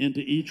deep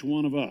into each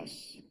one of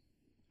us.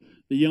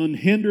 The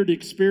unhindered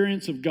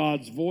experience of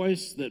God's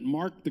voice that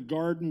marked the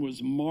garden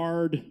was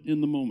marred in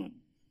the moment.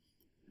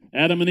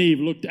 Adam and Eve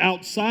looked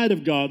outside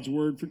of God's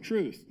word for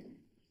truth.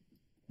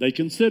 They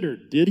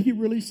considered, did he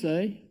really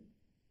say?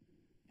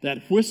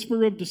 That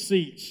whisper of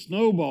deceit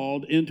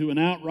snowballed into an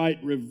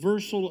outright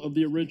reversal of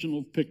the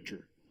original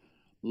picture.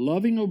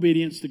 Loving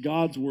obedience to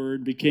God's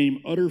word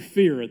became utter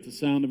fear at the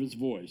sound of his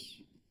voice.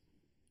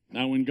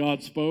 Now when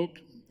God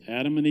spoke,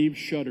 Adam and Eve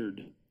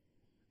shuddered.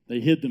 They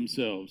hid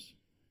themselves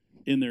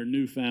in their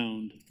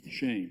newfound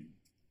shame.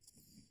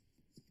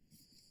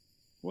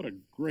 What a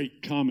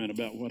great comment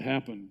about what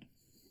happened.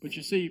 But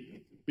you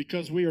see,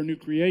 because we are new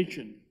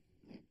creation,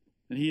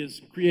 and he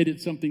has created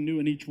something new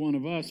in each one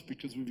of us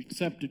because we've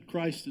accepted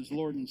Christ as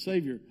Lord and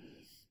Savior,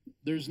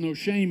 there's no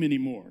shame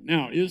anymore.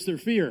 Now, is there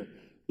fear?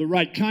 The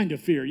right kind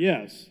of fear,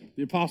 yes.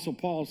 The Apostle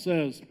Paul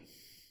says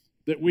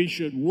that we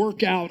should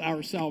work out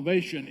our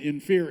salvation in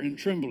fear and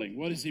trembling.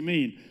 What does he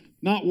mean?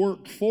 Not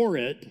work for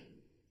it,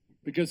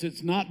 because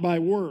it's not by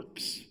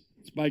works.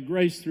 It's by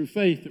grace through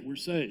faith that we're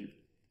saved.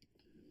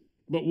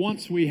 But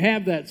once we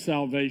have that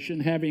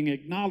salvation, having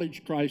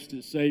acknowledged Christ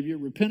as Savior,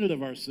 repented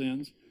of our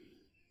sins,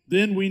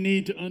 then we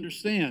need to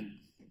understand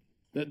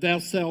that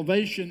that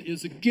salvation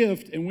is a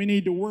gift and we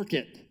need to work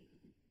it.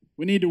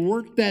 We need to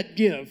work that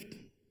gift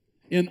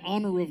in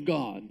honor of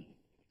God.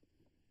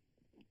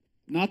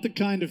 Not the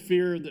kind of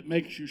fear that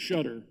makes you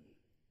shudder,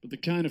 but the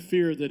kind of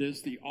fear that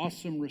is the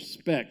awesome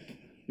respect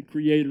the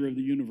Creator of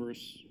the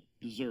universe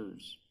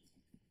deserves.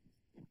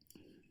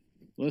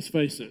 Let's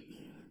face it,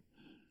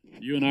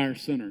 you and I are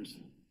sinners.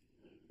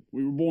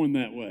 We were born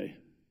that way.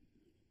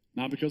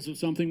 Not because of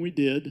something we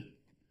did,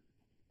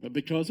 but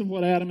because of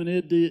what Adam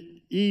and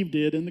Eve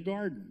did in the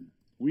garden.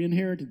 We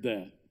inherited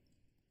that.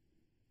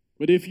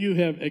 But if you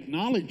have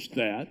acknowledged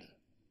that,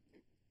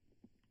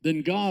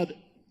 then God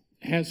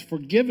has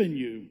forgiven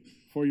you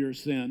for your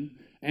sin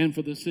and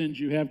for the sins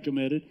you have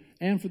committed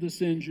and for the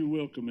sins you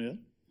will commit.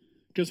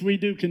 Because we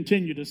do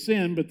continue to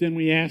sin, but then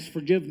we ask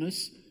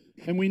forgiveness,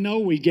 and we know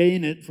we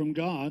gain it from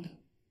God.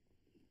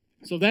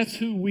 So that's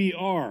who we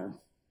are.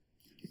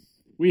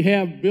 We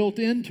have built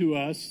into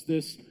us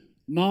this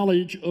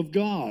knowledge of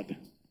God.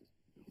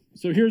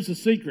 So here's the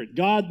secret.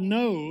 God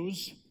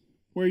knows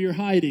where you're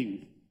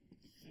hiding.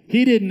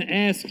 He didn't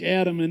ask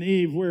Adam and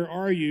Eve, "Where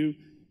are you?"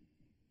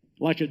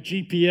 like a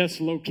GPS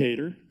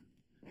locator.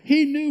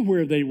 He knew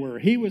where they were.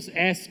 He was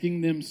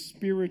asking them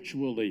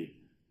spiritually,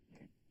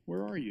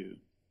 "Where are you?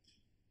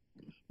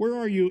 Where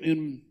are you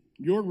in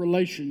your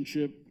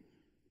relationship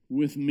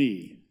with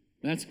me?"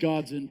 That's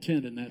God's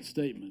intent in that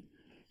statement.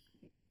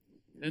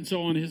 And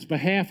so on his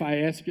behalf, I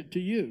ask it to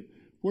you.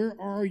 Where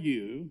are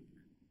you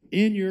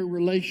in your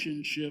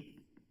relationship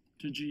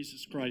to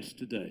Jesus Christ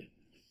today?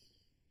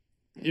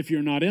 If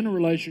you're not in a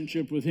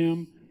relationship with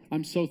him,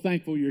 I'm so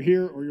thankful you're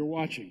here or you're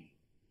watching.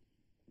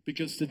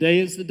 Because today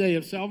is the day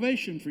of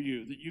salvation for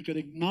you, that you could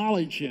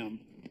acknowledge him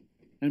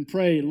and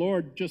pray,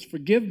 "Lord, just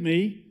forgive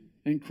me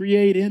and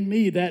create in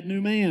me that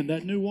new man,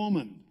 that new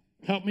woman.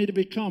 Help me to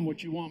become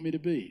what you want me to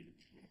be."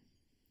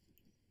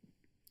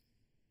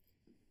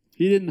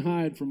 He didn't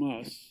hide from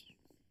us.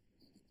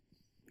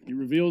 He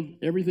revealed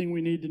everything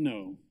we need to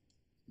know.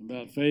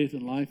 about faith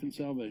and life and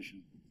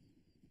salvation.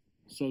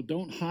 So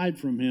don't hide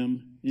from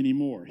him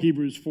anymore.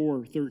 Hebrews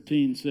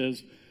 4:13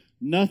 says,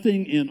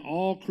 nothing in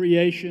all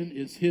creation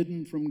is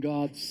hidden from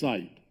God's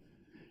sight.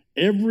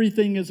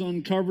 Everything is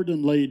uncovered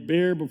and laid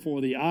bare before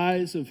the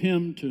eyes of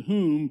him to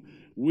whom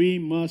we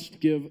must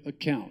give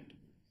account.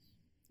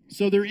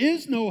 So there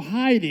is no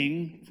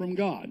hiding from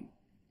God.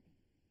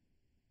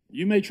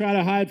 You may try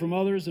to hide from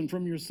others and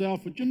from yourself,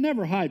 but you'll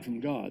never hide from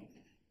God.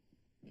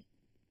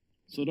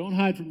 So don't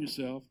hide from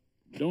yourself.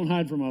 Don't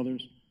hide from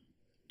others.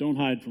 Don't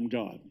hide from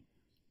God.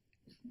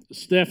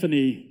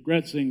 Stephanie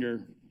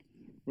Gretzinger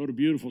wrote a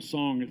beautiful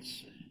song.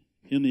 It's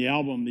in the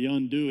album, The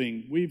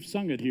Undoing. We've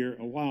sung it here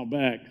a while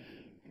back.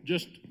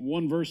 Just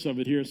one verse of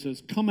it here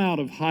says, come out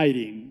of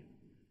hiding.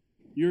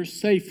 You're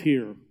safe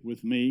here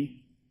with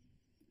me.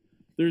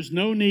 There's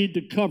no need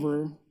to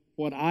cover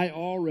what I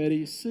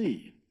already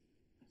see.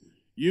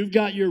 You've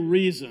got your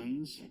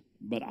reasons,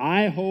 but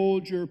I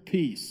hold your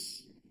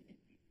peace.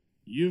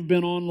 You've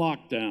been on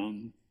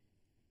lockdown,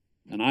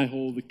 and I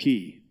hold the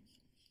key.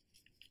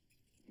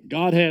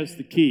 God has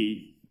the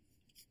key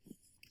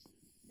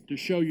to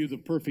show you the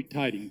perfect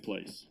hiding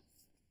place.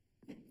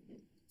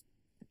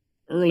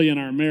 Early in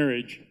our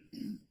marriage,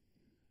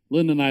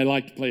 Linda and I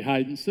liked to play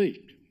hide and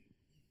seek.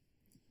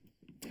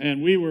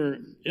 And we were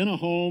in a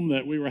home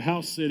that we were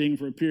house sitting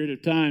for a period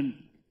of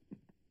time,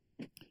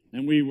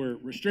 and we were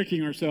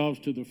restricting ourselves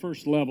to the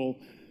first level.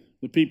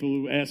 The people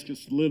who asked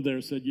us to live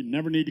there said, you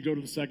never need to go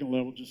to the second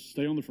level, just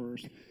stay on the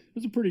first. It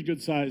was a pretty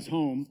good-sized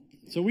home.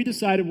 So we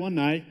decided one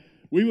night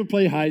we would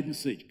play hide and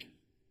seek.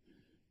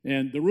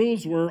 And the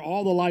rules were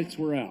all the lights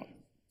were out.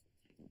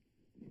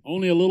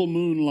 Only a little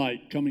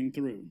moonlight coming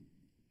through.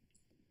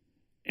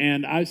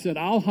 And I said,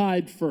 I'll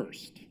hide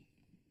first.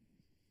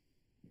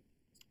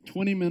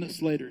 20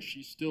 minutes later,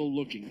 she's still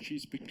looking.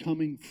 She's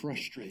becoming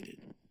frustrated.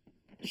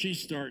 She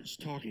starts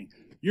talking.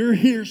 You're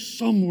here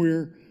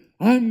somewhere.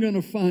 I'm going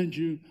to find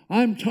you.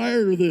 I'm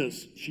tired of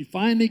this. She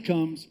finally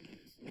comes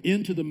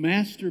into the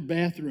master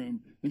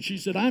bathroom, and she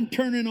said, I'm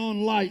turning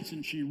on lights.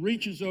 And she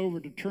reaches over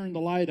to turn the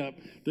light up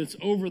that's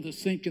over the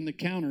sink and the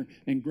counter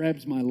and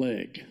grabs my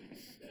leg.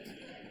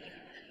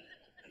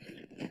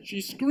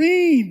 She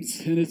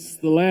screams, and it's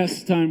the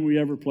last time we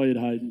ever played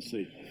hide and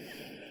seek.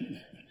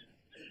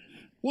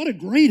 What a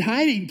great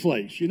hiding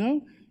place, you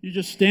know? You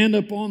just stand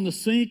up on the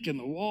sink and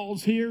the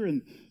wall's here,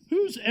 and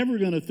who's ever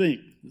going to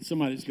think that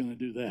somebody's going to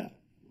do that?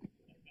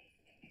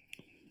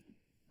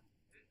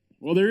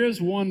 Well, there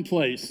is one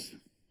place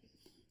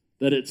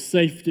that it's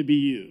safe to be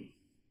you.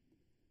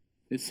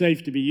 It's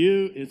safe to be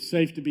you. It's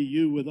safe to be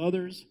you with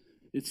others.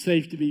 It's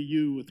safe to be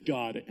you with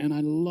God. And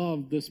I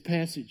love this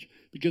passage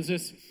because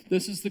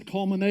this is the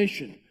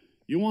culmination.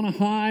 You want to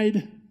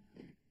hide?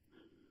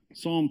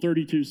 Psalm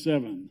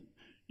 32:7.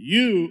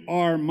 You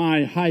are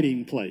my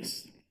hiding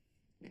place.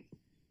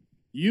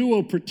 You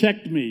will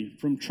protect me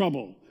from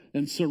trouble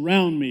and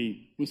surround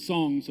me with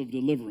songs of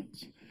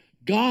deliverance.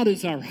 God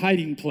is our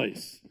hiding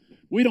place.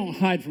 We don't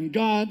hide from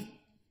God.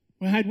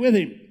 We hide with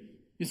him.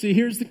 You see,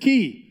 here's the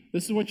key.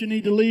 This is what you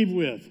need to leave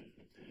with.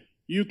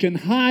 You can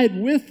hide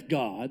with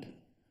God,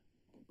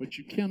 but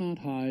you cannot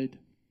hide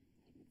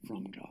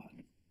from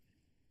God.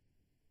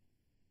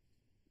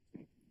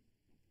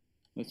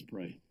 Let's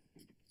pray.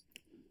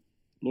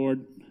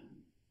 Lord,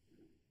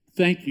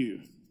 thank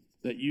you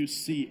that you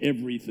see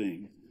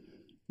everything.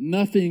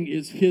 Nothing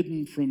is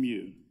hidden from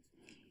you.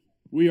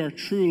 We are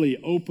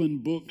truly open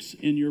books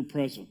in your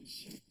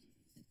presence.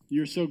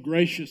 You're so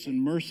gracious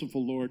and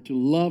merciful, Lord, to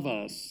love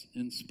us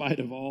in spite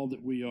of all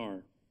that we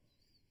are.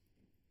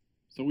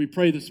 So we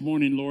pray this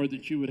morning, Lord,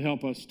 that you would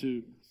help us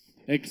to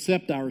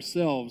accept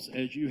ourselves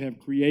as you have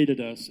created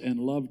us and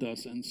loved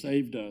us and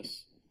saved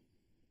us.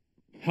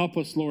 Help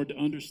us, Lord, to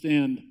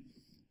understand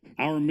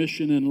our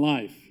mission in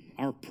life,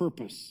 our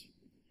purpose.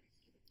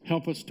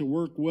 Help us to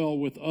work well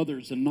with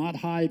others and not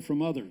hide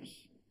from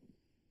others.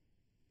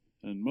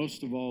 And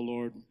most of all,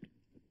 Lord,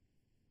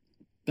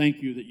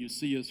 thank you that you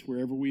see us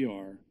wherever we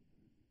are.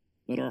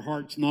 Let our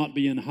hearts not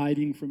be in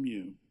hiding from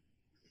you,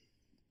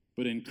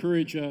 but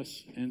encourage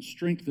us and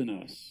strengthen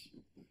us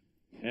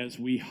as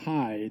we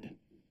hide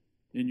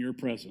in your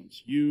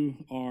presence. You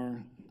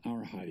are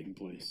our hiding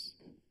place.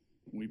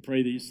 We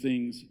pray these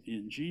things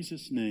in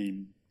Jesus'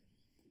 name.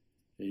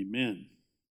 Amen.